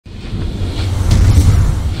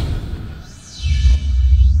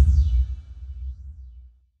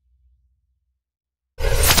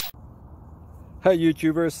Hey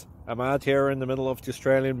YouTubers, I'm out here in the middle of the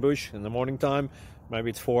Australian bush in the morning time. Maybe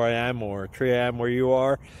it's 4 a.m. or 3 a.m. where you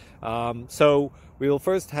are. So we'll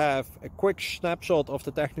first have a quick snapshot of the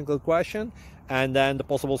technical question and then the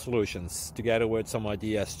possible solutions, together with some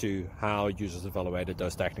ideas to how users evaluated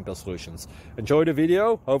those technical solutions. Enjoy the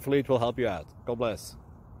video, hopefully it will help you out. God bless.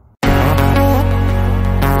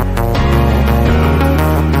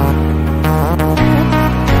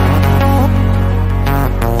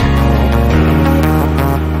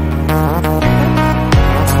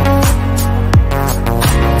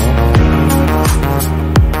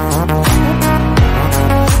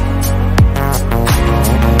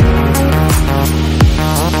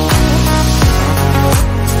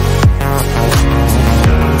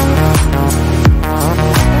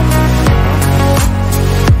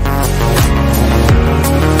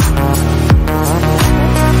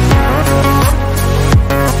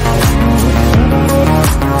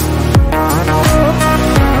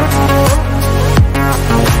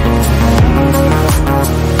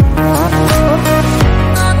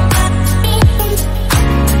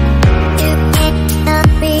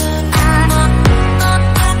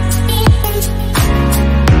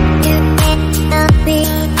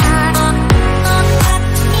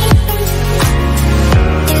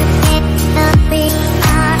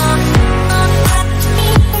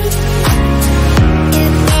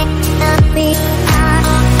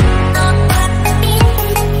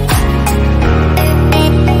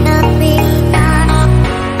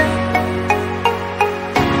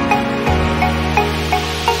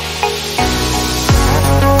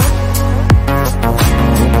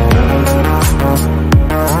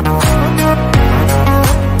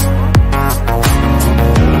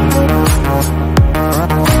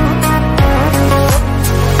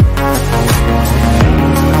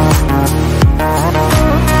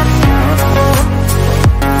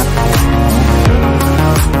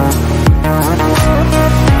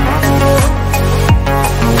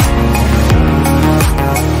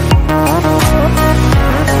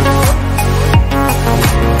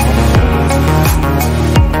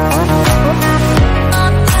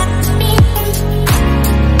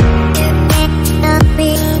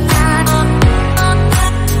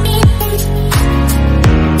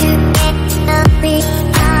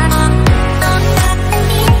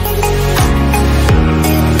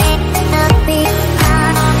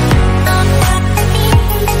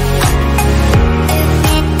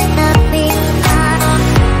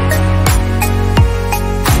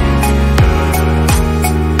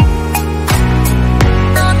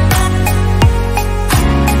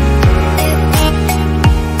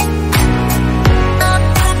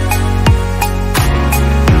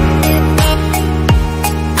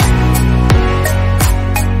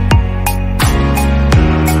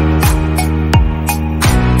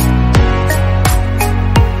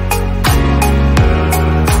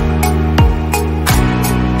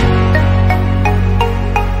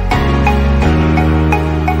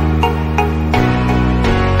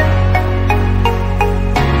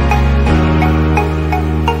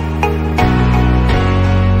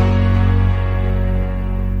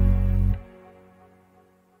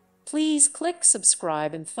 Please click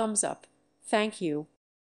subscribe and thumbs up. Thank you.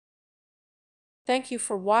 Thank you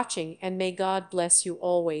for watching, and may God bless you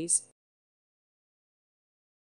always.